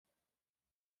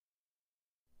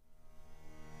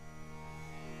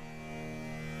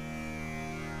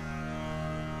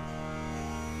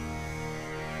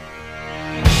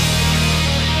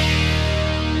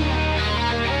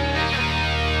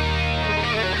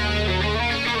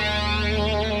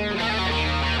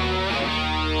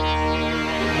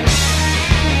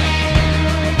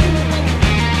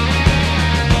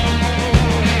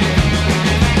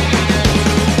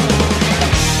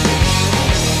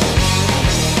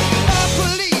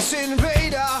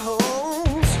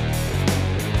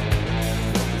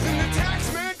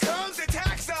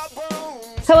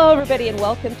Hello, everybody, and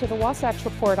welcome to the Wasatch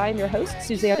Report. I'm your host,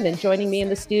 Suzanne, and joining me in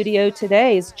the studio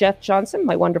today is Jeff Johnson,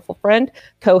 my wonderful friend,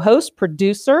 co-host,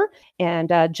 producer,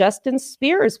 and Justin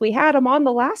Spears. We had him on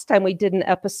the last time we did an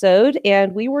episode,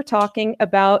 and we were talking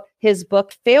about his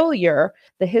book, Failure,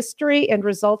 The History and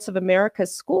Results of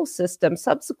America's School System.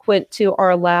 Subsequent to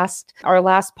our last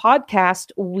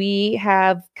podcast, we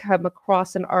have come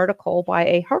across an article by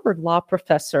a Harvard law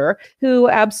professor who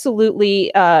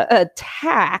absolutely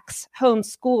attacks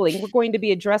homeschooling. We're going to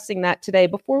be addressing that today.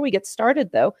 Before we get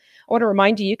started, though, I want to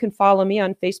remind you, you can follow me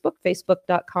on Facebook,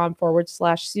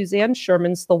 facebook.com/Suzanne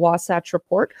Sherman's The Wasatch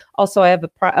Report. Also, I have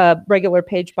a regular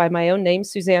page by my own name,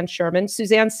 Suzanne Sherman.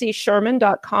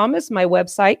 SuzanneCSherman.com is my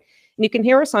website. And you can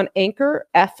hear us on Anchor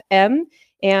FM.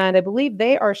 And I believe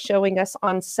they are showing us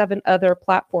on 7 other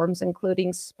platforms,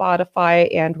 including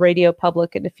Spotify and Radio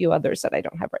Public and a few others that I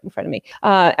don't have right in front of me.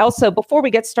 Also, before we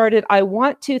get started, I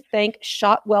want to thank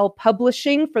Shotwell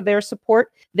Publishing for their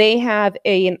support. They have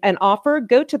an offer.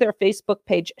 Go to their Facebook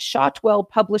page, Shotwell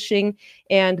Publishing,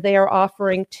 and they are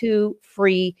offering 2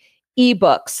 free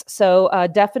ebooks. So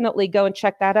definitely go and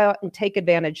check that out and take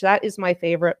advantage. That is my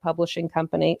favorite publishing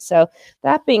company. So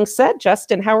that being said,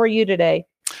 Justin, how are you today?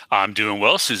 I'm doing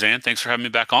well, Suzanne. Thanks for having me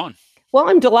back on. Well,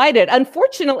 I'm delighted.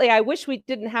 Unfortunately, I wish we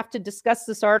didn't have to discuss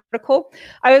this article.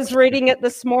 I was reading it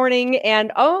this morning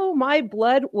and my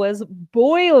blood was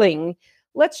boiling.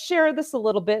 Let's share this a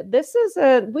little bit. This is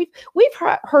we've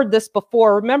heard this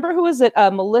before. Remember, who is it?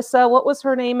 Melissa, what was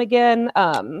her name again?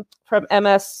 From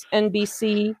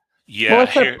MSNBC. Yeah,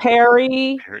 Melissa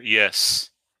Perry. Yes.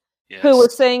 Who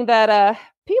was saying that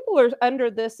people are under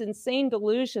this insane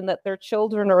delusion that their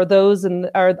children are those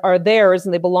and are theirs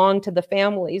and they belong to the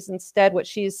families. Instead, what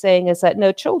she's saying is that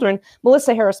no, children,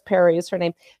 Melissa Harris Perry is her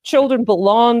name, children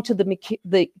belong to the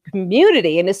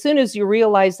community. And as soon as you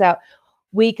realize that,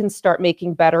 we can start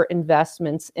making better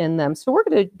investments in them. So we're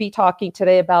going to be talking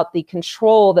today about the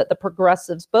control that the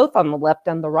progressives, both on the left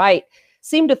and the right,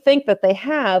 seem to think that they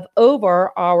have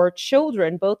over our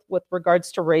children, both with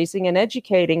regards to raising and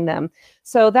educating them.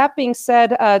 So that being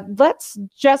said, let's,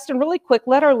 Justin, really quick,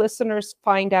 let our listeners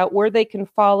find out where they can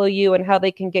follow you and how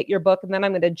they can get your book. And then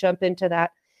I'm going to jump into that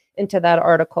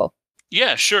article.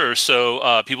 Yeah, sure.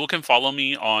 So people can follow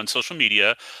me on social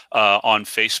media. On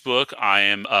Facebook, I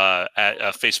am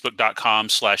at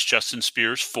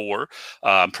facebook.com/JustinSpears4.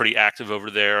 I'm pretty active over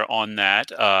there on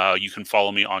that. You can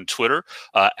follow me on Twitter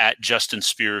at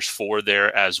JustinSpears4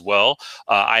 there as well.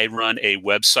 I run a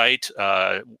website,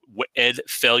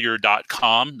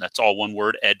 edfailure.com. That's all one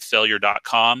word,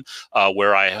 edfailure.com,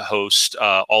 where I host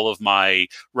all of my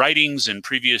writings and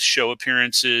previous show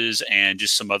appearances and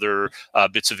just some other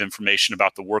bits of information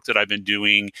about the work that I've been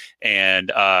doing.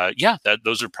 And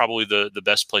those are probably the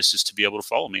best places to be able to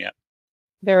follow me at.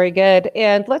 Very good.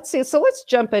 And let's see. So let's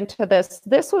jump into this.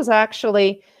 This was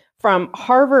actually from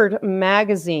Harvard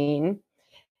Magazine.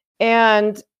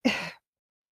 And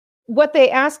what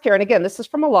they ask here, and again, this is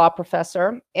from a law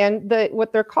professor, and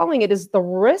what they're calling it is the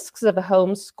risks of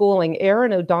homeschooling.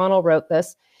 Erin O'Donnell wrote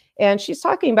this, and she's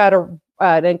talking about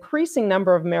an increasing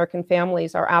number of American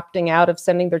families are opting out of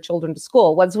sending their children to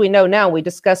school. As we know now, we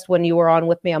discussed when you were on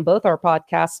with me on both our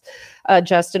podcasts,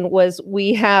 Justin, was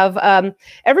we have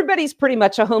everybody's pretty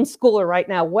much a homeschooler right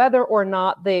now, whether or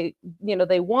not they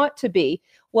want to be.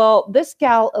 Well, this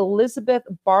gal, Elizabeth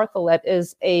Bartholet,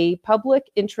 is a public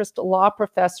interest law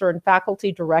professor and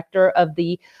faculty director of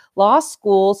the law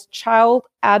school's child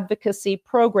advocacy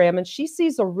program. And she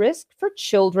sees a risk for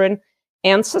children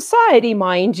and society,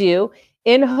 mind you,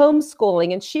 in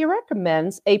homeschooling. And she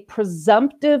recommends a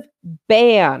presumptive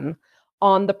ban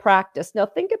on the practice. Now,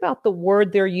 think about the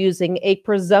word they're using, a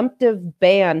presumptive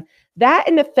ban. That,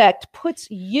 in effect, puts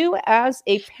you as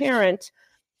a parent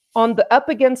up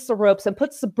against the ropes and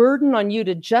puts the burden on you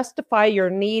to justify your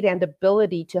need and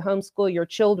ability to homeschool your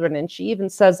children. And she even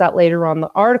says that later on in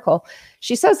the article.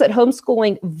 She says that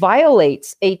homeschooling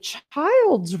violates a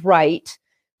child's right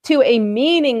to a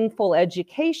meaningful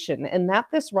education, and that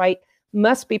this right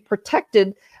must be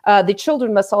protected. The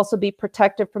children must also be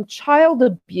protected from child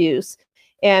abuse,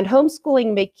 and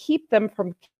homeschooling may keep them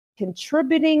from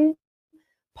contributing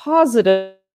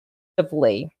positively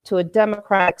to a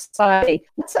democratic society.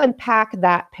 Let's unpack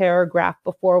that paragraph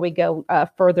before we go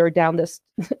further down this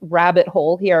rabbit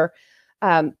hole here.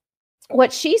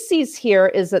 What she sees here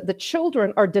is that the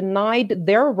children are denied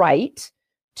their right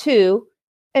to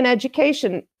an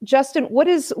education. Justin, what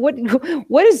is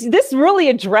this really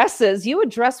addresses? You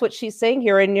address what she's saying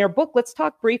here in your book. Let's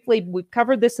talk briefly. We've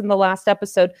covered this in the last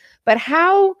episode, but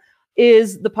how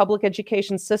is the public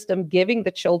education system giving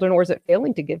the children, or is it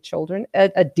failing to give children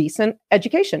a decent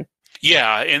education?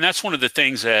 Yeah, and that's one of the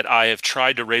things that I have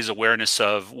tried to raise awareness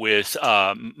of with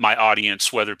my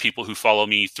audience, whether people who follow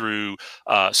me through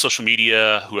social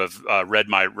media, who have read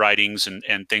my writings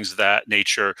and things of that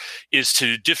nature, is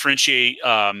to differentiate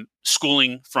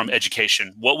schooling from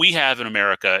education. What we have in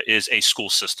America is a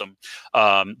school system.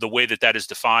 The way that that is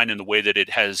defined and the way that it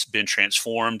has been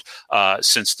transformed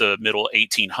since the middle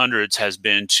 1800s has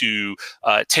been to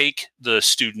take the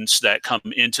students that come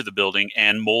into the building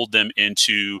and mold them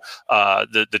into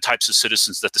the types of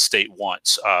citizens that the state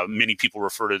wants. Many people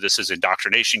refer to this as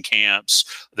indoctrination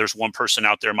camps. There's one person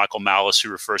out there, Michael Malice, who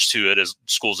refers to it as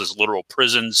schools as literal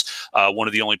prisons. One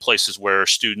of the only places where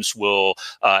students will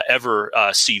ever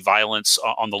see violence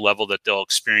on the level that they'll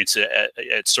experience it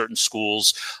at certain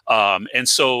schools. And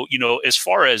so, as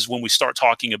far as when we start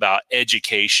talking about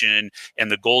education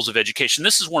and the goals of education,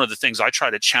 this is one of the things I try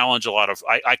to challenge a lot of,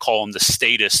 I call them the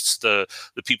statists, the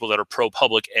people that are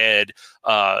pro-public ed,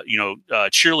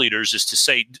 cheerleaders, is to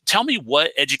say, tell me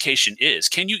what education is.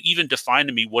 Can you even define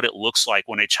to me what it looks like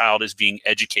when a child is being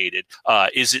educated?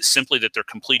 Is it simply that they're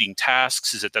completing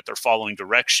tasks? Is it that they're following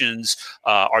directions?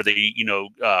 Are they,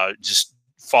 just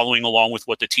following along with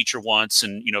what the teacher wants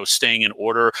and, staying in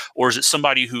order? Or is it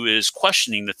somebody who is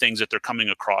questioning the things that they're coming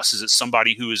across? Is it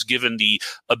somebody who is given the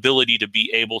ability to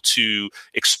be able to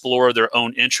explore their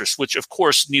own interests, which of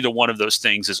course, neither one of those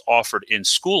things is offered in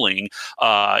schooling.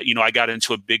 I got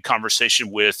into a big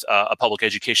conversation with a public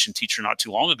education teacher not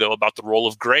too long ago about the role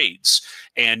of grades.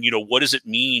 And, what does it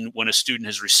mean when a student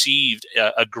has received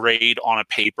a grade on a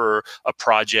paper, a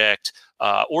project,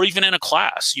 or even in a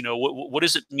class? What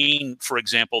does it mean, for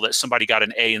example, that somebody got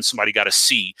an A and somebody got a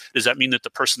C? Does that mean that the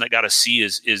person that got a C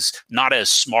is not as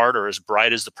smart or as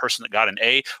bright as the person that got an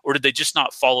A? Or did they just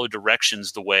not follow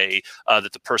directions the way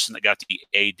that the person that got the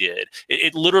A did?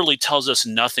 It literally tells us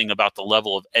nothing about the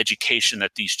level of education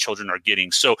that these children are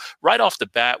getting. So right off the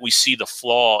bat, we see the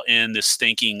flaw in this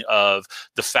thinking of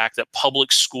the fact that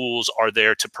public schools are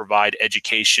there to provide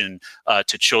education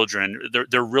to children.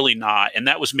 They're really not. And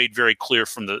that was made very clear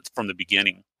from the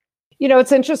beginning.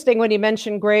 It's interesting when you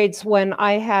mention grades. When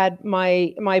I had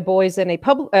my boys in a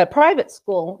private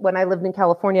school when I lived in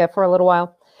California for a little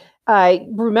while, I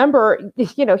remember,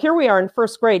 here we are in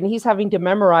first grade and he's having to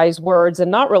memorize words and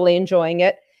not really enjoying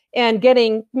it and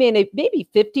getting maybe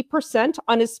 50%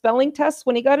 on his spelling tests.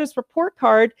 When he got his report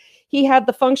card, he had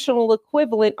the functional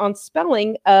equivalent on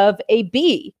spelling of a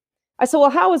B. I said,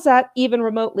 well, how is that even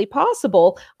remotely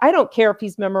possible? I don't care if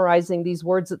he's memorizing these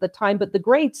words at the time, but the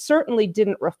grades certainly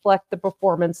didn't reflect the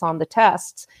performance on the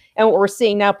tests. And what we're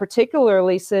seeing now,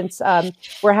 particularly since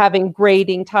we're having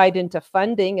grading tied into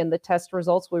funding and the test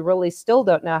results, we really still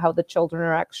don't know how the children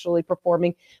are actually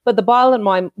performing. But the bottom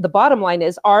line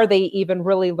is, are they even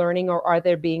really learning, or are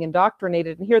they being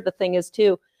indoctrinated? And here the thing is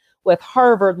too, with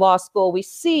Harvard Law School, we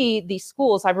see these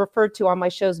schools I've referred to on my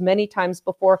shows many times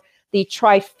before, the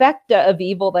trifecta of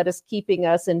evil that is keeping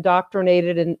us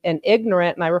indoctrinated and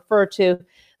ignorant. And I refer to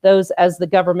those as the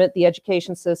government, the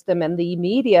education system, and the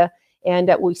media. And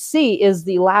what we see is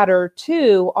the latter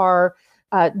two are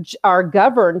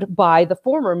governed by the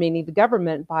former, meaning the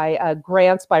government, by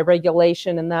grants, by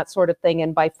regulation, and that sort of thing,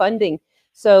 and by funding.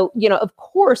 So, of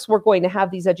course, we're going to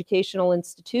have these educational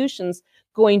institutions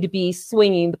going to be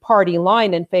swinging the party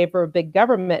line in favor of big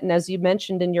government. And as you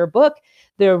mentioned in your book,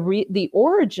 the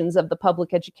origins of the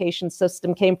public education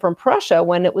system came from Prussia,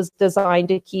 when it was designed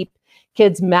to keep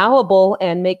kids malleable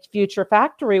and make future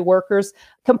factory workers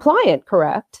compliant,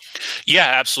 correct? Yeah,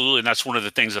 absolutely. And that's one of the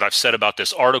things that I've said about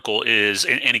this article is,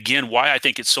 and again, why I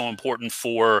think it's so important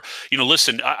for,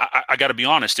 listen, I got to be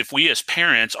honest, if we as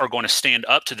parents are going to stand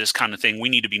up to this kind of thing, we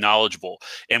need to be knowledgeable.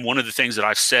 And one of the things that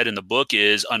I've said in the book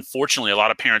is, unfortunately, a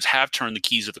lot of parents have turned the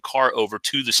keys of the car over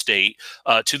to the state,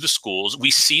 to the schools.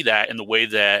 We see that in the way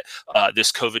that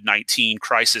this COVID-19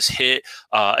 crisis hit.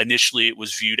 Initially, it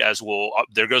was viewed as, well,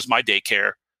 there goes my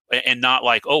daycare. And not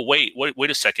like, oh, wait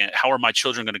a second, how are my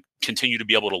children going to continue to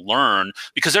be able to learn?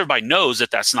 Because everybody knows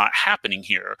that that's not happening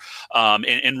here.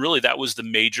 And really, that was the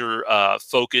major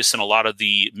focus, and a lot of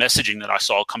the messaging that I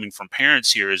saw coming from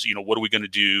parents here is, what are we going to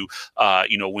do,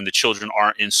 when the children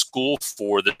aren't in school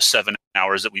for the 7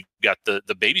 hours that we've got the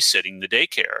babysitting, the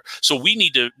daycare? So we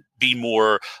need to be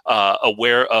more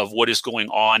aware of what is going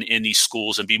on in these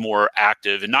schools and be more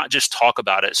active and not just talk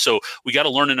about it. So we got to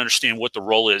learn and understand what the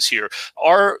role is here.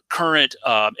 Our current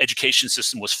education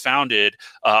system was founded,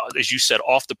 as you said,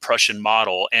 off the Prussian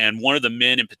model. And one of the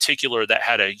men in particular that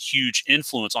had a huge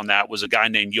influence on that was a guy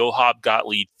named Johann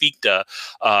Gottlieb Fichte,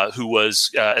 who was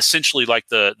essentially like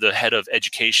the head of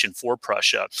education for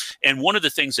Prussia. And one of the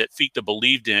things that Fichte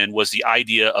believed in was the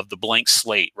idea of the blank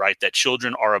slate, right? That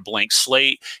children are a blank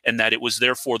slate, and that it was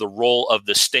therefore the role of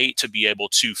the state to be able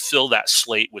to fill that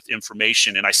slate with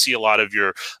information. And I see a lot of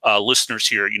your listeners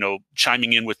here,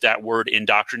 chiming in with that word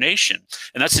indoctrination.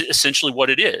 And that's essentially what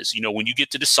it is. When you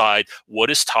get to decide what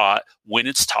is taught, when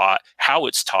it's taught, how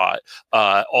it's taught,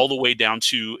 all the way down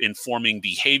to informing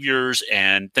behaviors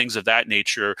and things of that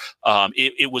nature,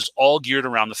 it was all geared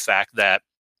around the fact that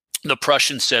the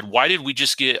Prussians said, why did we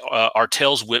just get our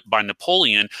tails whipped by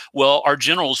Napoleon? Well, our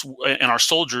generals and our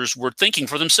soldiers were thinking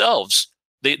for themselves.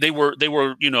 They were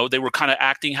kind of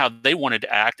acting how they wanted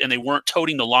to act, and they weren't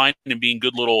toting the line and being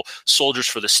good little soldiers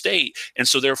for the state. And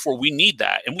so therefore we need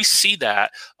that. And we see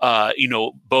that,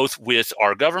 both with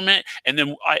our government. And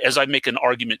then as I make an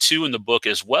argument too in the book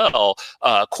as well,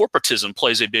 corporatism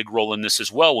plays a big role in this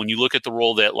as well. When you look at the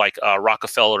role that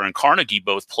Rockefeller and Carnegie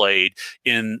both played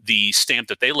in the stamp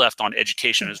that they left on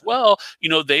education as well,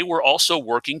 they were also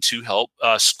working to help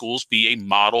schools be a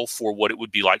model for what it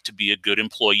would be like to be a good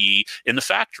employee in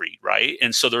the factory, right?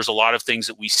 And so there's a lot of things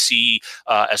that we see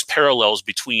as parallels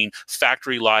between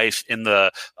factory life in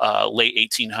the late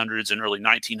 1800s and early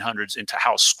 1900s into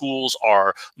how schools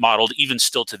are modeled even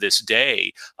still to this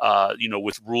day,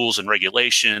 with rules and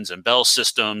regulations and bell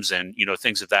systems and,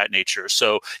 things of that nature.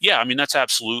 So, yeah, I mean, that's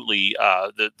absolutely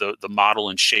the model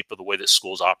and shape of the way that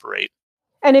schools operate.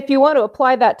 And if you want to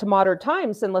apply that to modern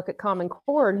times and look at Common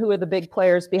Core and who are the big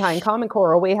players behind Common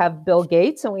Core, we have Bill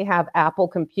Gates and we have Apple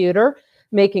Computer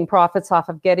making profits off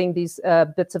of getting these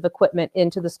bits of equipment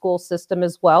into the school system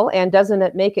as well. And doesn't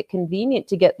it make it convenient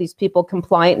to get these people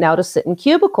compliant now to sit in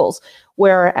cubicles,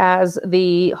 whereas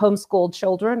the homeschooled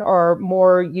children are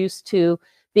more used to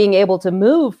being able to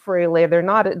move freely. They're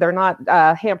not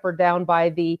hampered down by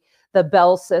the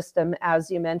bell system, as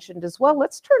you mentioned as well.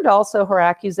 Let's turn to also her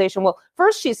accusation. Well,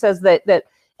 first she says that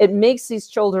it makes these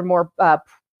children more,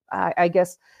 I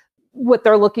guess, what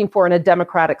they're looking for in a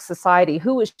democratic society.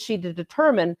 Who is she to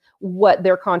determine what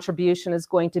their contribution is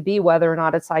going to be, whether or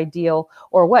not it's ideal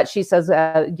or what? She says,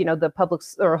 the public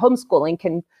or homeschooling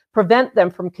can prevent them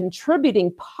from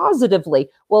contributing positively.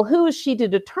 Well, who is she to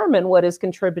determine what is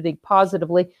contributing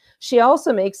positively? She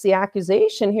also makes the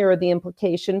accusation here, or the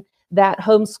implication, that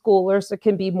homeschoolers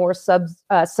can be more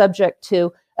subject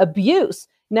to abuse.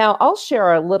 Now, I'll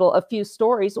share a few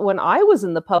stories. When I was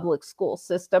in the public school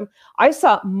system, I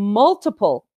saw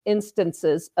multiple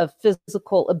instances of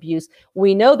physical abuse.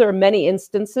 We know there are many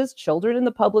instances. Children in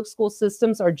the public school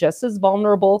systems are just as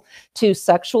vulnerable to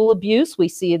sexual abuse. We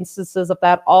see instances of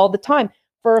that all the time.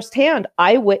 Firsthand,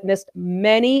 I witnessed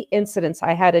many incidents.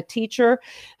 I had a teacher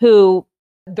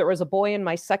there was a boy in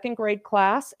my second grade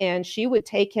class, and she would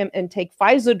take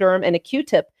Physoderm and a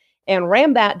Q-tip and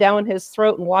ram that down his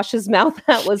throat and wash his mouth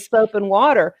out with soap and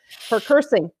water for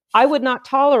cursing. I would not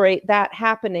tolerate that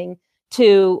happening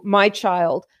to my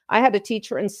child. I had a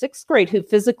teacher in sixth grade who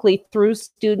physically threw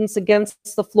students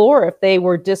against the floor if they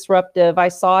were disruptive. I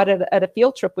saw it at a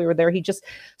field trip we were there. He just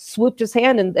swooped his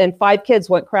hand and 5 kids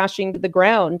went crashing to the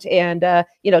ground, and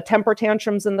temper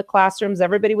tantrums in the classrooms.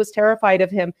 Everybody was terrified of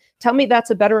him. Tell me that's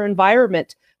a better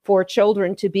environment for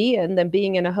children to be in than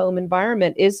being in a home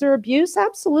environment. Is there abuse?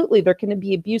 Absolutely. There can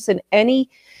be abuse in any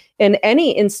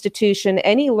institution,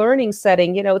 any learning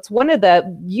setting. It's one of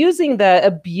using the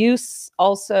abuse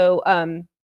also,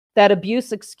 that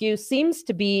abuse excuse seems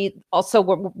to be also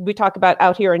what we talk about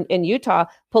out here in Utah,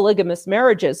 polygamous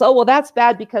marriages. Oh, well, that's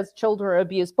bad because children are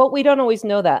abused, but we don't always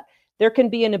know that. There can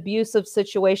be an abusive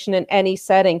situation in any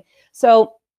setting.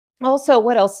 So also,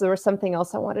 what else? There was something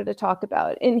else I wanted to talk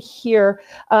about in here.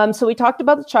 So we talked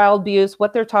about the child abuse,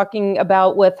 what they're talking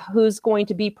about with who's going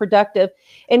to be productive.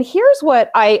 And here's what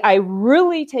I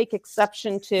really take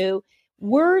exception to.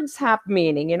 Words have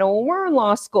meaning. When we're in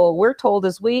law school, we're told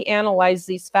as we analyze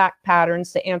these fact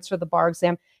patterns to answer the bar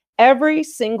exam, every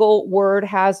single word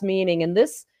has meaning. And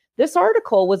this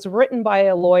article was written by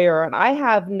a lawyer, and I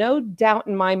have no doubt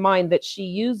in my mind that she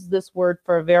used this word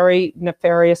for a very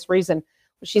nefarious reason.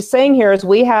 What she's saying here is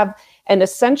we have an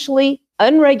essentially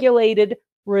unregulated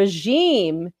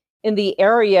regime in the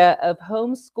area of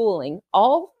homeschooling.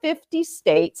 All 50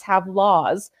 states have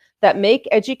laws that make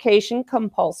education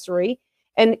compulsory.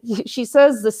 And she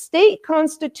says the state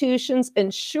constitutions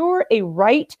ensure a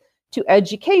right to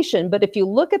education. But if you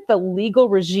look at the legal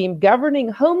regime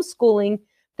governing homeschooling,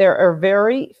 there are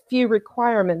very few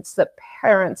requirements that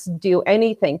parents do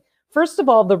anything. First of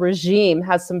all, the regime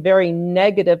has some very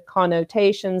negative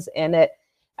connotations in it.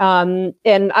 And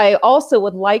I also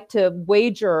would like to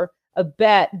wager a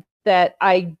bet that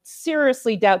I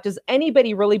seriously doubt, does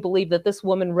anybody really believe that this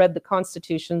woman read the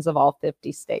constitutions of all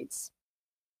 50 states?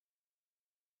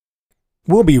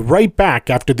 We'll be right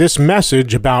back after this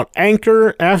message about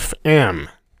Anchor FM.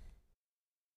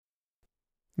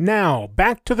 Now,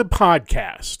 back to the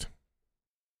podcast.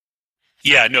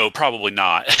 Yeah, no, probably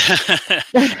not.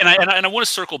 And I want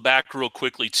to circle back real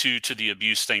quickly to the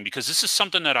abuse thing, because this is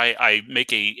something that I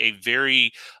make a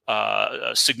very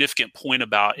significant point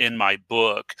about in my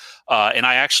book, and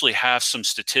I actually have some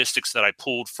statistics that I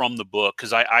pulled from the book,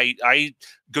 because I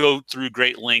go through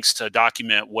great lengths to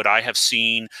document what I have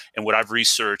seen and what I've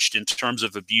researched in terms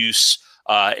of abuse.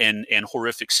 And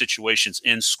horrific situations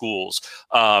in schools.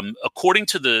 According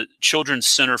to the Children's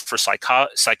Center for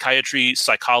Psychiatry,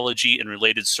 Psychology, and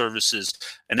Related Services,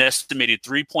 an estimated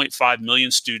 3.5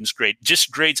 million students,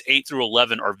 grades 8 through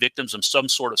 11, are victims of some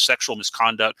sort of sexual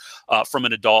misconduct from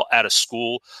an adult at a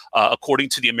school. According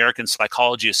to the American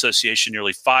Psychology Association,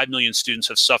 nearly 5 million students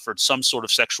have suffered some sort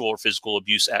of sexual or physical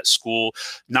abuse at school.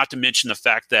 Not to mention the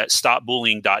fact that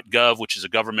StopBullying.gov, which is a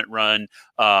government-run,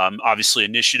 obviously,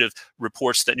 initiative, reports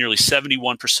that nearly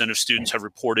 71% of students have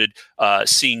reported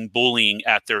seeing bullying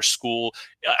at their school.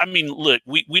 I mean, look,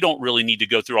 we don't really need to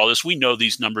go through all this. We know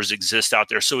these numbers exist out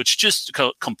there. So it's just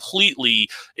completely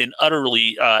and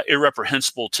utterly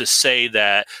irreprehensible to say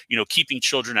that, keeping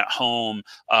children at home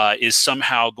is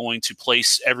somehow going to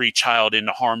place every child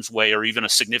into harm's way, or even a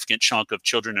significant chunk of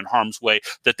children in harm's way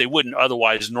that they wouldn't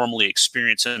otherwise normally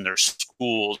experience in their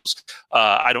schools.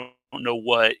 I don't know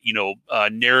what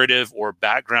narrative or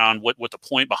background, what the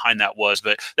point behind that was,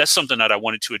 but that's something that I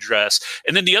wanted to address.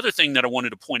 And then the other thing that I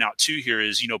wanted to point out too here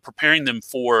is preparing them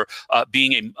for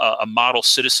being a model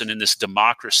citizen in this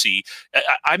democracy.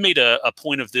 I made a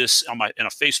point of this in a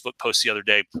Facebook post the other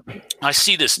day. I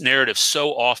see this narrative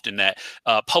so often that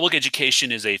public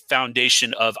education is a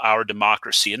foundation of our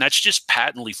democracy, and that's just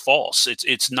patently false.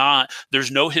 It's not.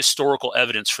 There's no historical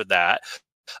evidence for that.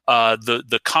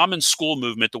 The common school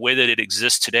movement, the way that it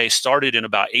exists today, started in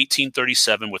about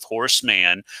 1837 with Horace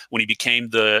Mann, when he became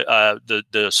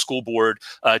the school board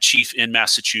chief in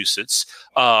Massachusetts.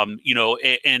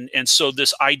 And so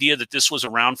this idea that this was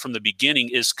around from the beginning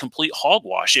is complete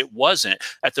hogwash. It wasn't.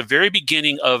 At the very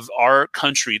beginning of our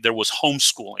country, there was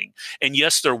homeschooling, and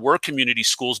yes, there were community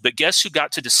schools. But guess who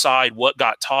got to decide what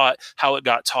got taught, how it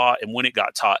got taught, and when it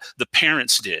got taught? The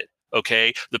parents did.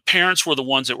 Okay, the parents were the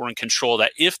ones that were in control.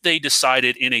 That if they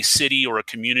decided in a city or a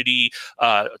community,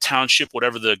 township,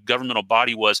 whatever the governmental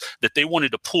body was, that they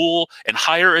wanted to pool and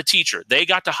hire a teacher, they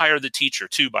got to hire the teacher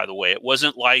too. By the way, it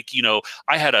wasn't like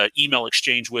I had an email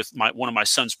exchange with one of my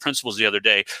son's principals the other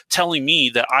day, telling me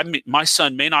that my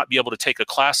son may not be able to take a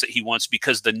class that he wants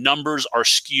because the numbers are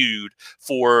skewed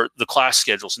for the class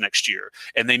schedules next year,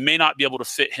 and they may not be able to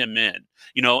fit him in.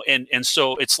 And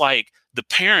so it's like, the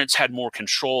parents had more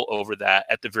control over that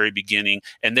at the very beginning,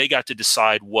 and they got to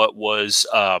decide what was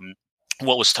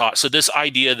taught. So this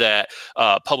idea that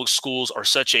public schools are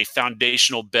such a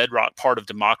foundational bedrock part of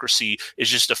democracy is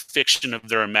just a fiction of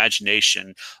their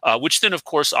imagination, which then, of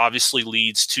course, obviously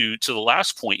leads to the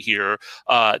last point here,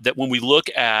 that when we look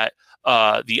at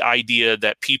the idea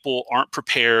that people aren't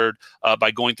prepared by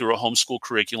going through a homeschool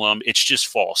curriculum, it's just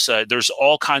false. There's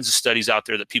all kinds of studies out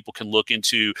there that people can look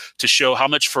into to show how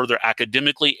much further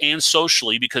academically and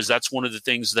socially, because that's one of the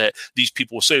things that these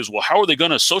people will say is, well, how are they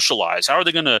going to socialize? How are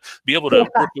they going to be able to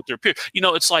work with their peers?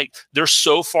 It's like they're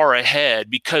so far ahead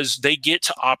because they get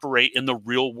to operate in the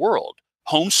real world.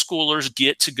 Homeschoolers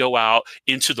get to go out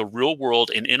into the real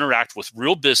world and interact with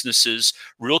real businesses,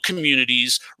 real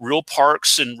communities, real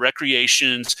parks and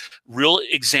recreations, real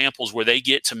examples where they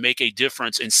get to make a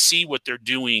difference and see what they're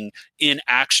doing in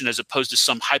action, as opposed to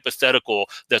some hypothetical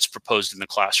that's proposed in the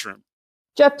classroom.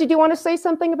 Jeff, did you want to say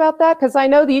something about that? Because I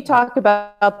know that you talked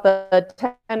about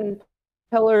the 10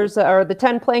 pillars or the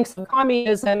 10 planks of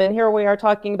communism, and here we are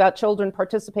talking about children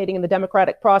participating in the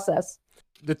democratic process.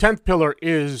 The 10th pillar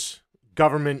is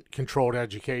government-controlled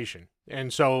education.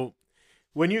 And so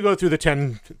when you go through the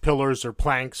 10 pillars or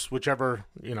planks, whichever,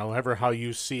 ever how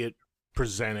you see it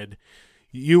presented,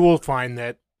 you will find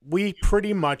that we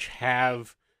pretty much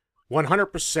have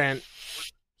 100%,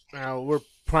 we're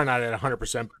probably not at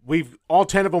 100%, all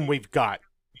 10 of them we've got,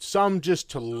 some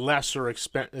just to lesser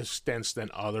extents than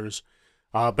others.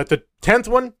 But the 10th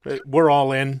one, we're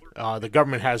all in. The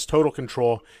government has total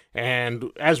control.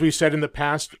 And as we said in the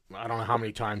past, I don't know how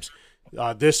many times,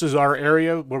 this is our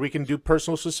area where we can do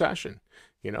personal secession.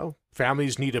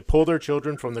 Families need to pull their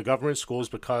children from the government schools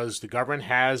because the government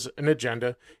has an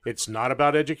agenda. It's not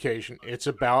about education. It's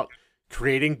about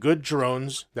creating good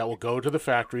drones that will go to the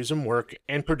factories and work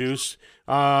and produce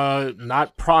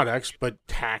not products, but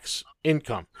tax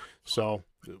income. So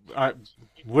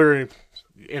we're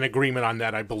in agreement on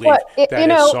that, I believe.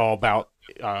 It's all about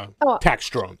tax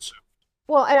drones.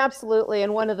 Well, absolutely.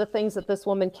 And one of the things that this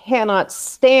woman cannot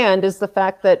stand is the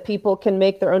fact that people can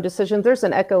make their own decisions. There's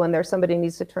an echo in there. Somebody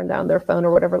needs to turn down their phone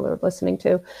or whatever they're listening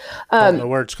to. Don't know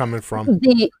where it's coming from.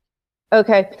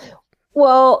 Okay.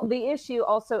 Well, the issue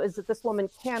also is that this woman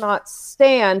cannot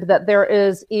stand that there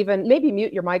is even, maybe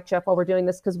mute your mic, Jeff, while we're doing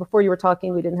this, because before you were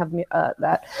talking, we didn't have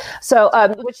that. So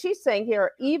what she's saying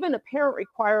here, even apparent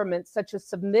requirements such as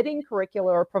submitting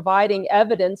curricula or providing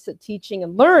evidence that teaching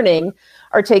and learning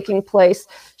are taking place,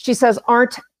 she says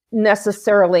aren't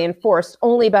necessarily enforced.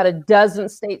 Only about a dozen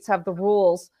states have the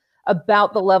rules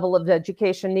about the level of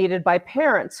education needed by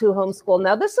parents who homeschool.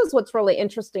 Now, this is what's really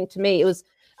interesting to me. It was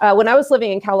when I was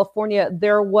living in California,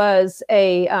 there was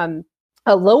a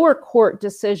lower court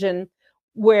decision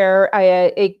where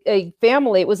a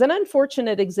family, it was an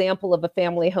unfortunate example of a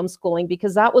family homeschooling,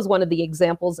 because that was one of the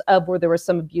examples of where there was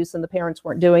some abuse and the parents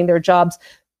weren't doing their jobs.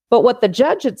 But what the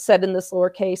judge had said in this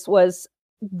lower case was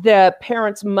the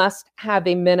parents must have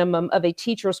a minimum of a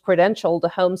teacher's credential to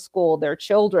homeschool their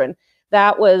children.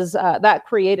 That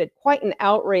created quite an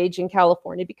outrage in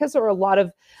California, because there were a lot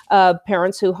of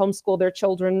parents who homeschool their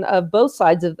children of both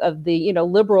sides of the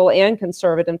liberal and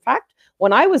conservative. In fact,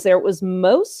 when I was there, it was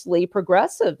mostly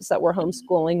progressives that were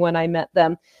homeschooling when I met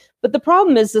them. But the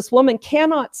problem is this woman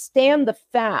cannot stand the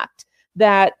fact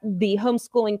that the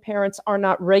homeschooling parents are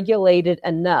not regulated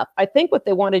enough. I think what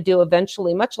they want to do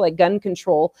eventually, much like gun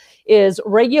control, is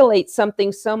regulate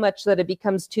something so much that it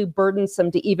becomes too burdensome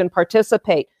to even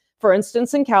participate. For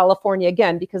instance, in California,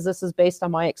 again, because this is based on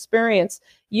my experience,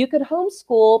 you could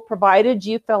homeschool provided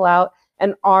you fill out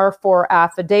an R4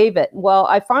 affidavit. Well,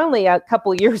 I finally, a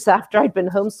couple of years after I'd been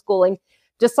homeschooling,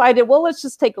 decided, well, let's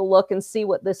just take a look and see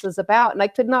what this is about. And I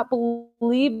could not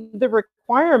believe the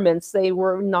requirements. They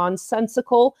were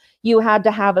nonsensical. You had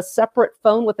to have a separate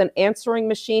phone with an answering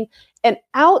machine, an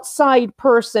outside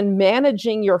person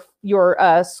managing your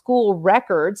school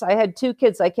records. I had 2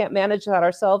 kids. I can't manage that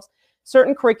ourselves.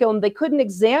 Certain curriculum, they couldn't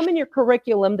examine your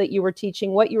curriculum that you were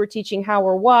teaching, what you were teaching, how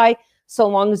or why, so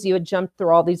long as you had jumped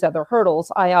through all these other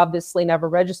hurdles. I obviously never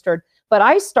registered, but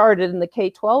I started in the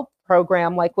K-12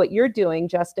 program like what you're doing,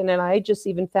 Justin, and I just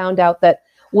even found out that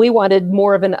we wanted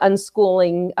more of an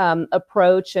unschooling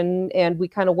approach, and we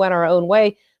kind of went our own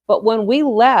way. But when we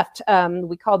left,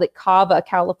 we called it CAVA,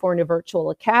 California Virtual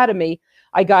Academy.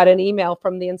 I got an email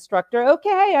from the instructor.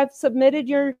 Okay, I've submitted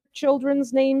your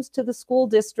children's names to the school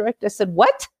district. I said,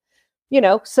 what?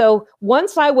 So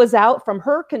once I was out from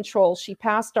her control, she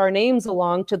passed our names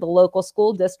along to the local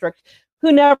school district,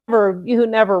 who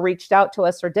never reached out to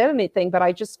us or did anything. But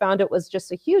I just found it was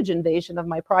just a huge invasion of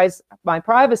my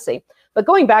privacy. But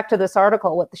going back to this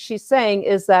article, what she's saying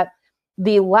is that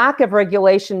the lack of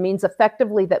regulation means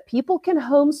effectively that people can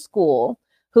homeschool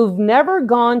who've never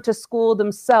gone to school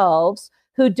themselves,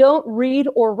 who don't read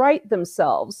or write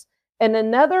themselves. In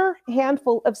another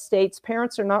handful of states,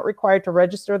 parents are not required to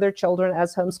register their children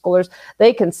as homeschoolers.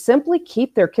 They can simply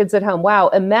keep their kids at home. Wow,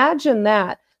 imagine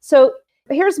that. So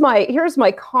here's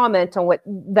my comment on what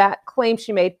that claim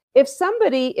she made. If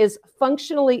somebody is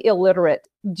functionally illiterate,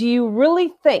 do you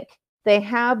really think they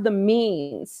have the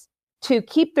means to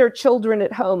keep their children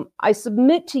at home? I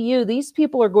submit to you, these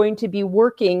people are going to be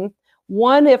working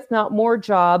one, if not more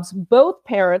jobs, both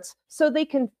parents, so they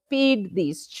can feed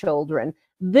these children.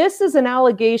 This is an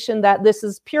allegation that this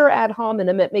is pure ad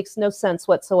hominem. It makes no sense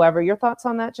whatsoever. Your thoughts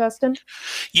on that, Justin?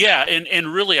 Yeah,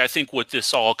 and really, I think what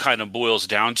this all kind of boils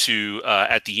down to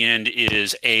at the end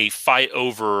is a fight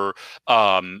over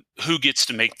who gets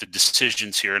to make the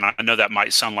decisions here. And I know that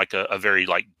might sound like a very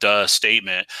duh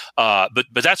statement, but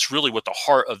that's really what the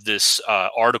heart of this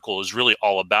article is really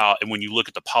all about. And when you look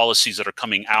at the policies that are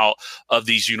coming out of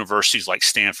these universities like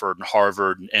Stanford and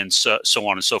Harvard and so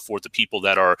on and so forth, the people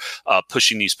that are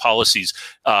pushing these policies,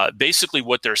 basically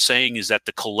what they're saying is that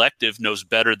the collective knows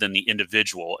better than the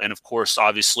individual. And of course,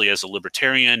 obviously, as a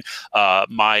libertarian,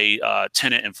 my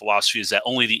tenet and philosophy is that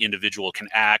only the individual can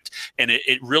act, and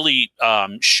it really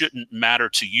shouldn't matter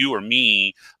to you or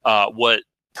me what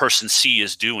person C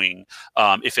is doing.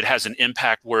 If it has an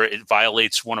impact where it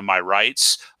violates one of my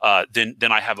rights,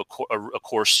 then I have a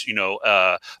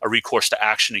recourse to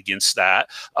action against that.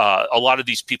 A lot of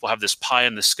these people have this pie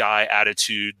in the sky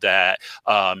attitude that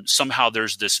somehow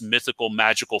there's this mythical,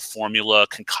 magical formula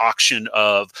concoction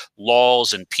of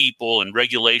laws and people and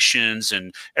regulations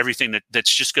and everything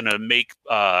that's just going to make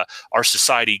our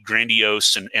society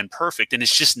grandiose and perfect, and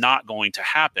it's just not going to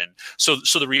happen. So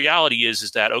the reality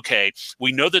is that, okay,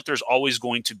 we know that there's always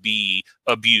going to be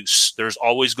abuse. There's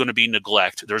always going to be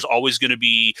neglect. There's always going to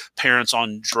be parents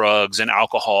on drugs and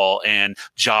alcohol and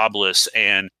jobless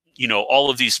and all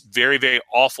of these very, very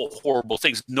awful, horrible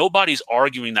things. Nobody's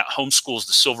arguing that homeschool is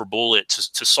the silver bullet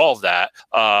to solve that.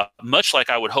 Much like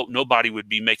I would hope nobody would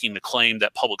be making the claim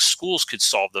that public schools could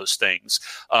solve those things.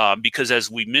 Because as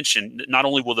we mentioned, not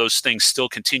only will those things still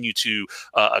continue to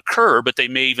occur, but they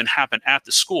may even happen at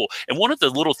the school. And one of the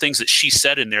little things that she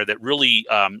said in there that really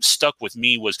stuck with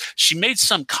me was she made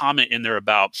some comment in there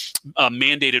about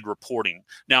mandated reporting.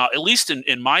 Now, at least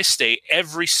in my state,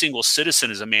 every single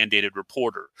citizen is a mandated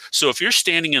reporter. So if you're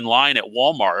standing in line at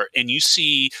Walmart and you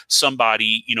see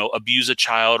somebody, abuse a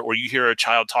child, or you hear a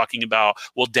child talking about,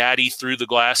 well, daddy threw the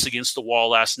glass against the wall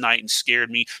last night and scared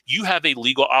me, you have a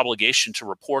legal obligation to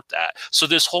report that. So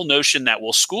this whole notion that,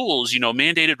 well, schools,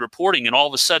 mandated reporting and all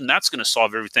of a sudden that's going to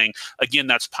solve everything. Again,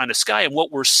 that's pie in the sky. And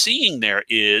what we're seeing there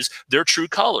is their true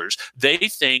colors. They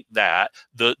think that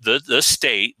the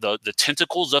state, the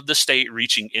tentacles of the state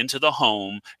reaching into the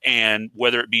home, and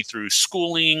whether it be through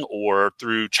schooling or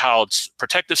through child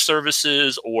protective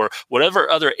services or whatever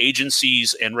other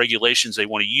agencies and regulations they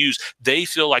want to use, they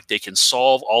feel like they can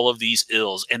solve all of these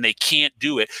ills, and they can't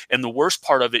do it. And the worst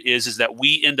part of it is that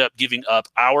we end up giving up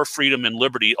our freedom and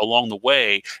liberty along the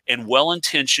way, and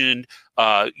well-intentioned,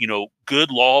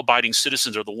 good law-abiding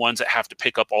citizens are the ones that have to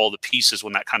pick up all the pieces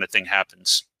when that kind of thing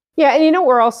happens. Yeah, and what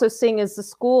we're also seeing is the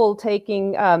school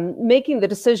making the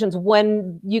decisions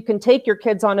when you can take your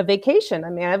kids on a vacation. I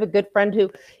mean, I have a good friend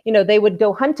who, they would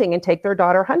go hunting and take their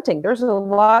daughter hunting. There's a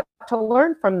lot to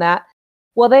learn from that.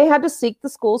 Well, they had to seek the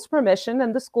school's permission,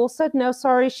 and the school said, no,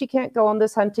 sorry, she can't go on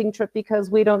this hunting trip because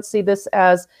we don't see this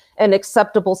as an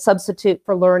acceptable substitute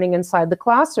for learning inside the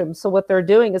classroom. So what they're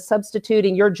doing is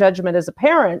substituting your judgment as a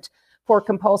parent for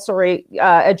compulsory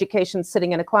education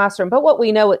sitting in a classroom. But what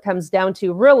we know it comes down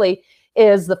to really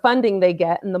is the funding they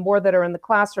get, and the more that are in the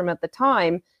classroom at the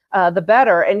time, the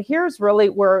better. And here's really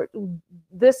where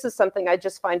this is something I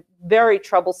just find very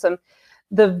troublesome.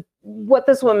 What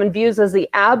this woman views as the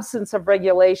absence of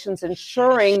regulations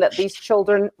ensuring that these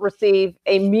children receive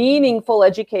a meaningful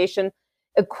education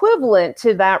equivalent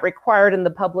to that required in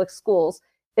the public schools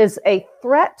is a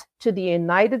threat to the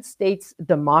United States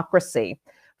democracy.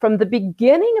 From the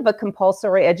beginning of a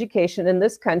compulsory education in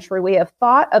this country, we have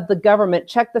thought of the government,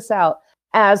 check this out,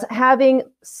 as having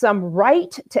some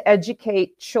right to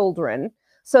educate children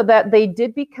so that they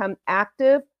did become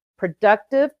active,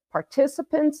 productive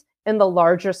participants in the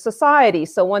larger society.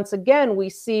 So once again, we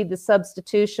see the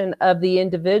substitution of the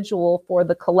individual for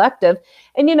the collective.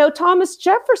 And, Thomas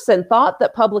Jefferson thought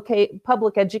that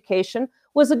public education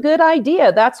was a good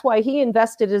idea. That's why he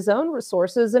invested his own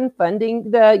resources in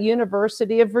funding the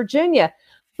University of Virginia.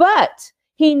 But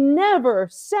he never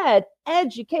said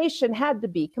education had to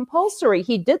be compulsory.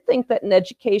 He did think that an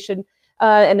education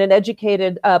and an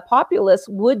educated populace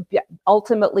would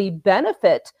ultimately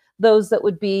benefit those that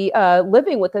would be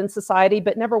living within society,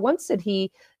 but never once did he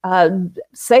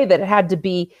say that it had to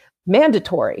be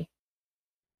mandatory.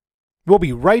 We'll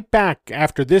be right back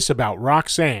after this about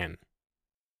Roxanne.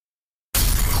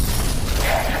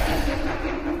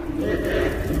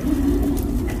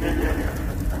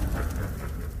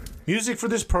 Music for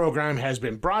this program has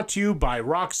been brought to you by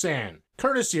Roxanne,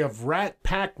 courtesy of Rat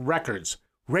Pack Records.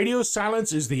 Radio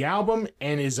Silence is the album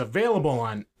and is available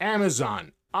on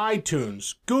Amazon,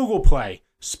 iTunes, Google Play,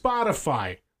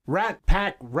 Spotify,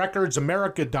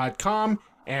 RatPackRecordsAmerica.com,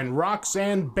 and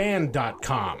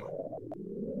RoxanneBand.com.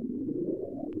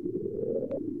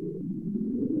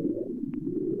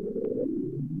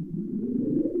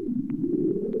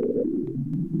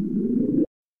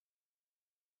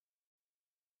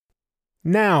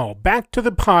 Now, back to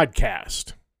the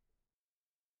podcast.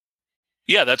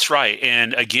 Yeah, that's right.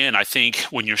 And again, I think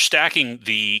when you're stacking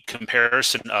the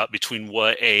comparison up between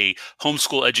what a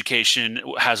homeschool education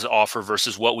has to offer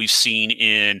versus what we've seen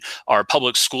in our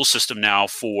public school system now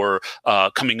for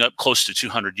coming up close to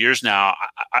 200 years now,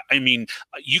 I mean,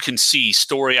 you can see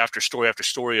story after story after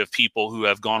story of people who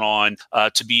have gone on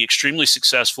to be extremely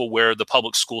successful where the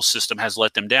public school system has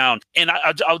let them down. And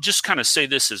I'll just kind of say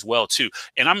this as well, too.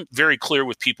 And I'm very clear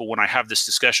with people when I have this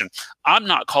discussion. I'm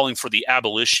not calling for the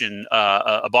abolishment,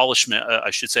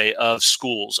 I should say, of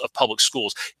schools, of public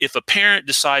schools. If a parent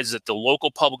decides that the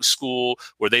local public school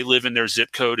where they live in their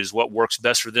zip code is what works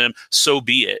best for them, so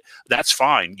be it. That's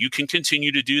fine. You can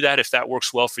continue to do that if that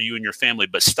works well for you and your family.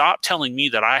 But stop telling me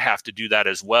that I have to do that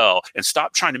as well. And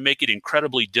stop trying to make it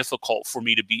incredibly difficult for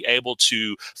me to be able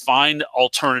to find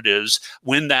alternatives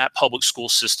when that public school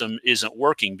system isn't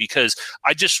working. Because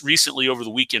I just recently, over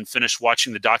the weekend, finished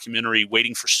watching the documentary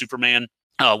Waiting for Superman,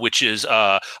 which is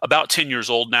about 10 years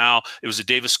old now. It was a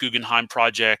Davis Guggenheim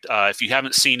project. If you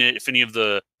haven't seen it, if any of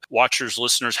the watchers,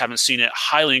 listeners haven't seen it,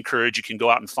 highly encourage you can go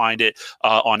out and find it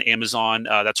on Amazon.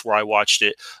 That's where I watched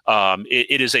it.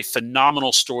 It is a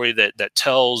phenomenal story that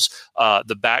tells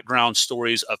the background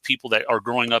stories of people that are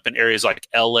growing up in areas like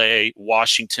LA,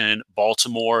 Washington,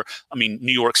 Baltimore,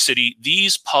 New York City.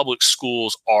 These public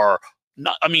schools are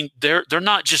not, they're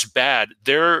not just bad,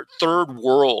 they're third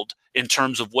world in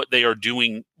terms of what they are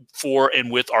doing for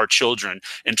and with our children,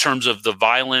 in terms of the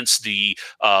violence, the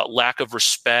lack of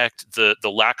respect, the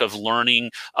lack of learning.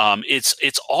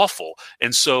 It's awful.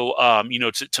 And so,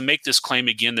 to make this claim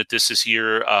again that this is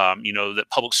here, that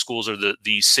public schools are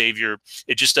the savior,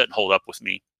 it just doesn't hold up with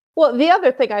me. Well, the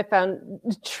other thing I found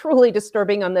truly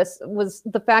disturbing on this was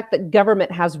the fact that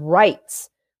government has rights.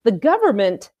 The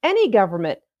government, any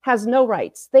government, has no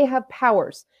rights. They have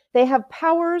powers. They have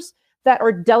powers that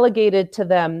are delegated to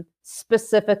them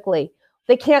specifically.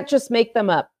 They can't just make them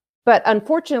up. But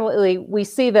unfortunately, we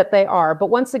see that they are. But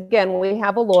once again, we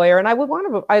have a lawyer, and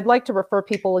I'd like to refer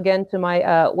people again to my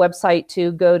website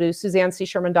to go to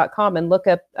SuzanneCSherman.com and look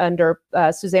up under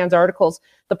Suzanne's articles,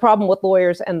 the problem with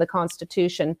lawyers and the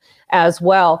Constitution as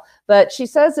well. But she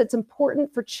says it's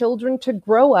important for children to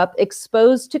grow up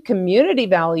exposed to community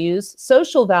values,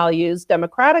 social values,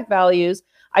 democratic values,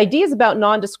 ideas about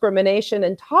non-discrimination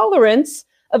and tolerance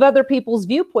of other people's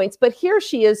viewpoints. But here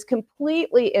she is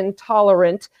completely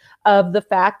intolerant of the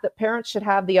fact that parents should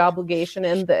have the obligation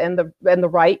and the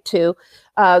right to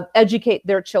educate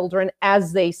their children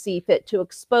as they see fit, to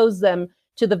expose them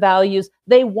to the values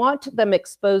they want them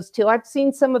exposed to. I've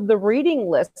seen some of the reading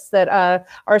lists that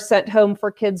are sent home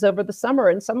for kids over the summer,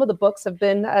 and some of the books have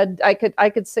been, I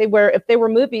could say, where if they were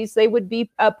movies, they would be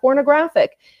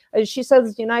pornographic. She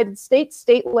says United States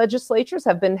state legislatures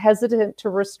have been hesitant to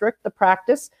restrict the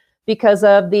practice because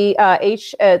of the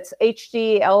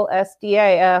HDLSDA,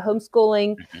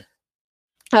 homeschooling,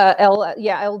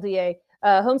 LDA,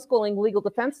 Homeschooling Legal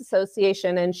Defense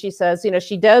Association. And she says,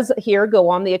 she does here go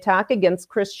on the attack against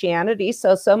Christianity.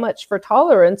 So much for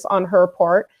tolerance on her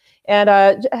part.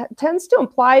 And tends to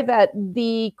imply that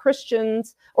the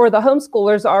Christians or the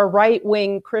homeschoolers are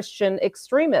right-wing Christian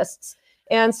extremists.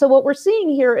 And so what we're seeing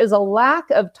here is a lack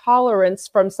of tolerance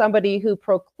from somebody who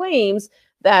proclaims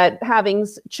that having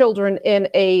children in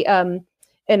a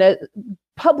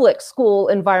public school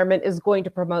environment is going to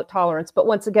promote tolerance. But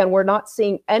once again, we're not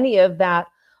seeing any of that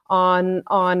on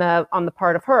the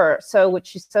part of her. So what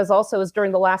she says also is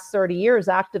during the last 30 years,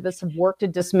 activists have worked to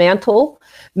dismantle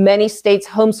many states'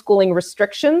 homeschooling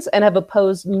restrictions and have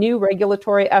opposed new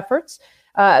regulatory efforts.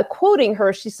 Quoting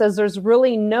her, she says there's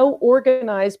really no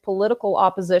organized political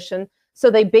opposition, so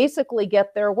they basically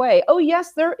get their way. Oh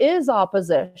yes, there is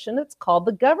opposition. It's called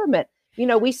the government.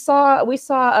 We saw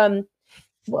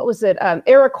what was it?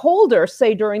 Eric Holder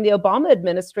say during the Obama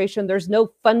administration, there's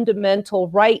no fundamental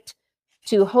right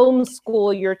to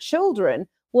homeschool your children.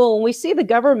 Well, when we see the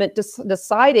government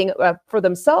deciding for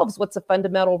themselves what's a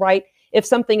fundamental right, if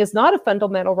something is not a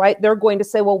fundamental right, they're going to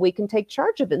say, well, we can take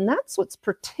charge of it. And that's what's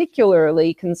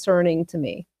particularly concerning to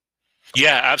me.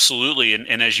 Yeah, absolutely.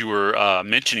 And as you were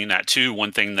mentioning that too,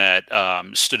 one thing that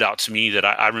stood out to me that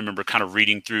I remember kind of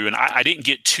reading through, and I didn't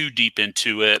get too deep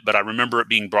into it, but I remember it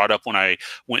being brought up when I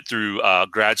went through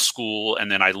grad school,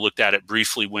 and then I looked at it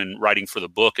briefly when writing for the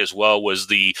book as well, was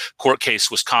the court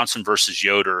case Wisconsin versus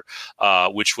Yoder,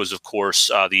 which was, of course,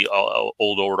 the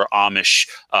old order Amish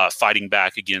fighting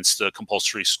back against the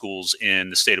compulsory schools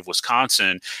in the state of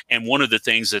Wisconsin. And one of the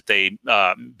things that they,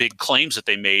 big claims that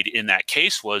they made in that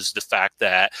case was the fact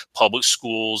that public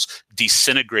schools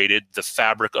disintegrated the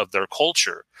fabric of their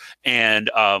culture. And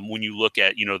when you look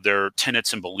at, their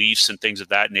tenets and beliefs and things of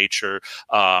that nature,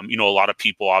 a lot of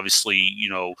people obviously,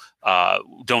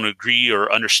 don't agree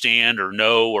or understand or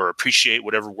know or appreciate,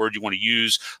 whatever word you want to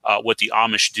use, what the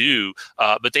Amish do.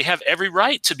 But they have every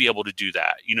right to be able to do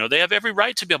that. They have every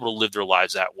right to be able to live their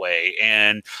lives that way.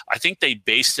 And I think they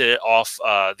based it off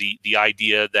the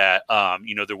idea that,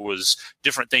 there was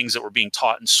different things that were being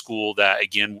taught in school that,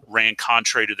 again, ran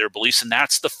contrary to their beliefs. And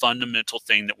that's the fundamental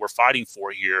thing that we're fighting for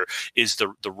here, is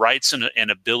the rights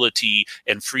and ability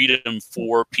and freedom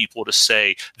for people to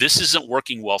say, this isn't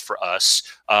working well for us.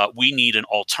 We need an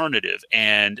alternative.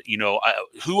 And,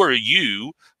 who are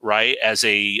you, right, as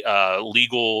a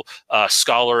legal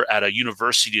scholar at a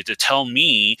university to tell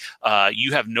me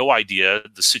you have no idea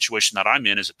the situation that I'm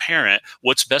in as a parent,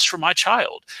 what's best for my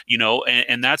child,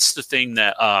 and that's the thing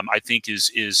that I think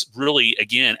is really,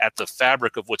 again, at the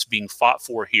fabric of what's being fought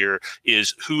for here,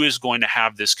 is who is going to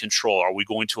have this control? Are we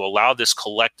going to allow this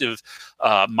collective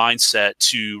mindset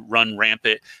to run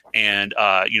rampant and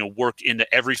work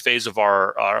into every phase of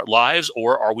our lives,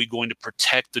 or are we going to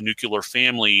protect the nuclear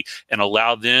family and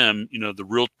allow them them, the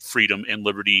real freedom and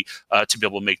liberty to be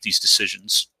able to make these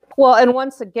decisions. Well, and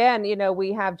once again,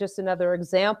 we have just another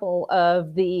example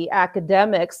of the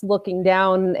academics looking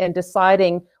down and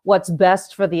deciding what's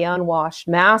best for the unwashed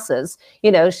masses.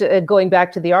 Going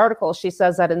back to the article, she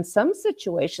says that in some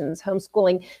situations,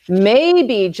 homeschooling may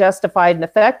be justified and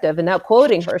effective. And now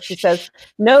quoting her, she says,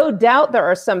 "No doubt there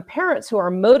are some parents who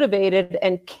are motivated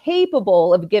and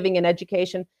capable of giving an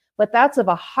education, but that's of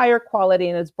a higher quality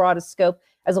and as broad a scope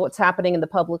as what's happening in the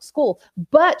public school."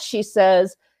 But she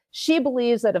says, she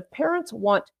believes that if parents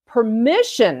want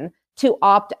permission to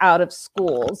opt out of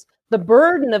schools, the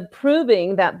burden of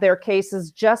proving that their case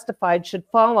is justified should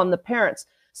fall on the parents.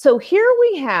 So here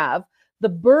we have the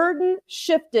burden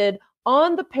shifted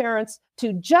on the parents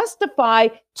to justify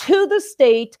to the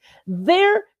state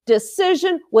their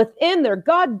decision within their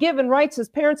God-given rights as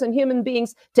parents and human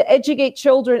beings to educate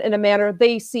children in a manner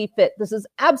they see fit. This is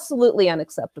absolutely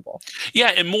unacceptable.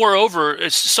 Yeah, and moreover,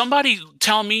 somebody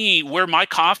tell me where my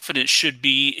confidence should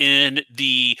be in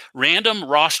the random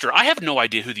roster. I have no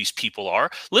idea who these people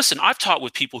are. Listen, I've taught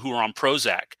with people who are on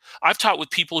Prozac. I've taught with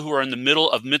people who are in the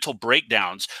middle of mental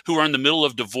breakdowns, who are in the middle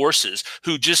of divorces,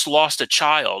 who just lost a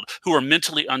child, who are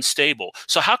mentally unstable.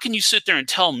 So how can you sit there and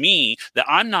tell me that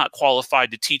I'm not qualified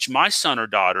to teach my son or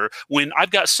daughter when I've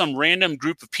got some random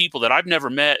group of people that I've never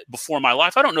met before in my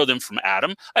life? I don't know them from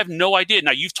Adam. I have no idea.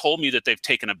 Now, you've told me that they've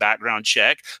taken a background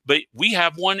check, but we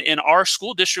have one in our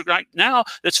school district right now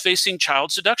that's facing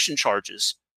child seduction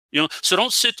charges. So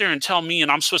don't sit there and tell me,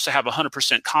 and I'm supposed to have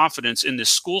 100% confidence in this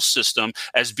school system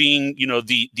as being,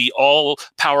 the all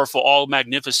powerful, all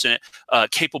magnificent,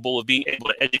 capable of being able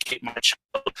to educate my child.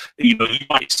 You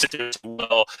might sit there and say,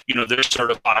 well, they're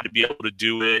certified to be able to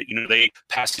do it. They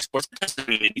pass these courses. That doesn't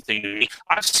mean anything to me.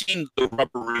 I've seen the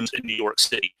rubber rooms in New York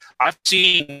City. I've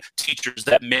seen teachers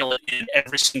that mail it in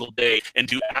every single day and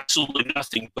do absolutely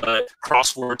nothing but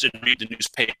crosswords and read the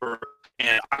newspaper.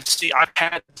 And I've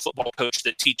had a football coach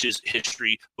that teaches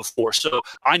history before, so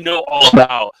I know all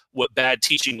about what bad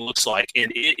teaching looks like,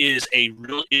 and it is a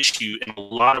real issue in a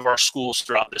lot of our schools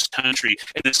throughout this country.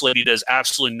 And this lady does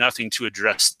absolutely nothing to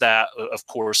address that, of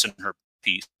course, in her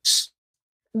piece.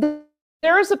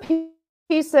 There is a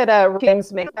piece that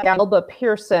James made by Alba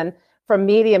Pearson from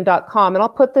medium.com, and I'll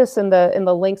put this in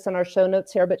the links in our show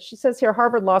notes here, but she says here,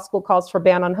 Harvard Law School calls for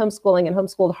ban on homeschooling and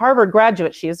homeschooled Harvard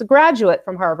graduate. She is a graduate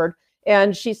from Harvard.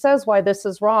 And she says why this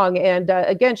is wrong. And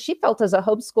again, she felt as a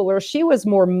homeschooler, she was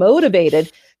more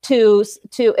motivated to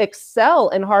excel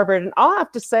in Harvard. And I'll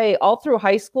have to say, all through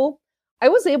high school, I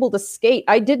was able to skate.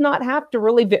 I did not have to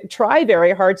really try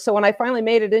very hard. So when I finally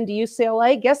made it into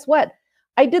UCLA, guess what?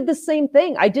 I did the same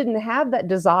thing. I didn't have that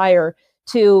desire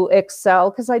to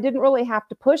excel because I didn't really have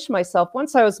to push myself.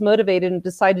 Once I was motivated and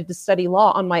decided to study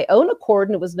law on my own accord,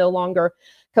 and it was no longer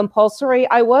compulsory,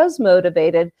 I was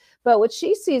motivated. But what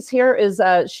she sees here is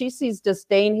she sees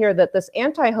disdain here that this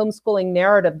anti-homeschooling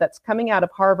narrative that's coming out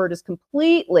of Harvard is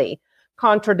completely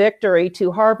contradictory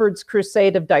to Harvard's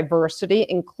crusade of diversity,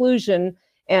 inclusion,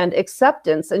 and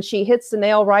acceptance. And she hits the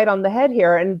nail right on the head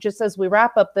here. And just as we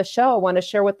wrap up the show, I want to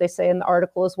share what they say in the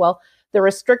article as well. The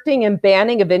restricting and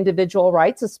banning of individual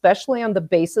rights, especially on the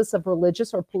basis of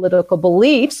religious or political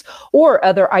beliefs or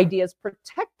other ideas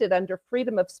protected under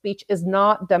freedom of speech, is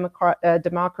not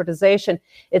democratization.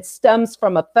 It stems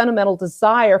from a fundamental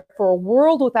desire for a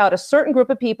world without a certain group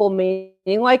of people,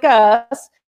 meaning like us,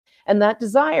 and that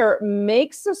desire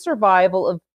makes the survival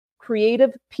of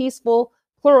creative, peaceful,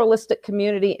 pluralistic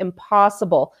community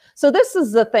impossible. So this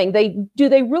is the thing. Do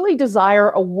they really desire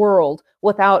a world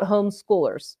without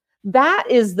homeschoolers? That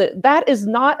is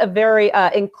not a very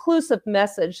inclusive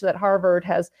message that Harvard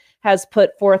has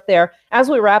put forth there. As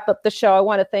we wrap up the show, I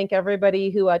want to thank everybody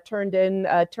who turned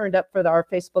up for our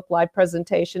Facebook Live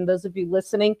presentation. Those of you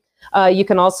listening, you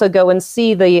can also go and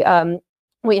see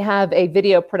we have a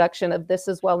video production of this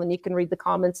as well, and you can read the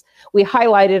comments. We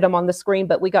highlighted them on the screen,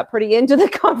 but we got pretty into the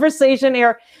conversation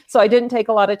here, so I didn't take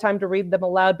a lot of time to read them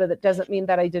aloud, but it doesn't mean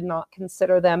that I did not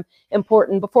consider them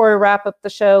important. Before we wrap up the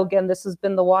show, again, this has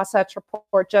been the Wasatch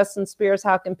Report. Justin Spears,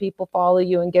 how can people follow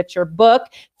you and get your book,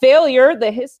 Failure, The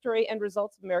History and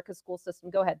Results of America's School System?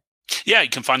 Go ahead. Yeah, you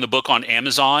can find the book on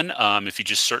Amazon if you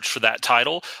just search for that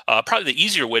title. Probably the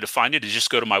easier way to find it is just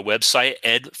go to my website,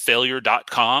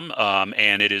 edfailure.com,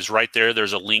 and it is right there.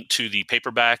 There's a link to the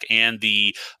paperback and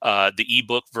the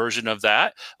ebook version of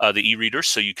that, the e-reader,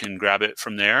 so you can grab it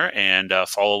from there and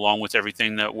follow along with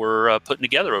everything that we're putting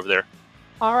together over there.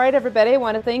 All right, everybody, I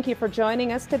want to thank you for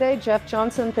joining us today. Jeff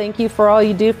Johnson, thank you for all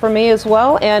you do for me as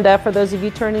well. And for those of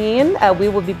you turning in, we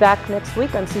will be back next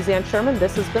week. I'm Suzanne Sherman.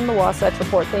 This has been the Wasatch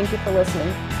Report. Thank you for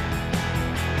listening.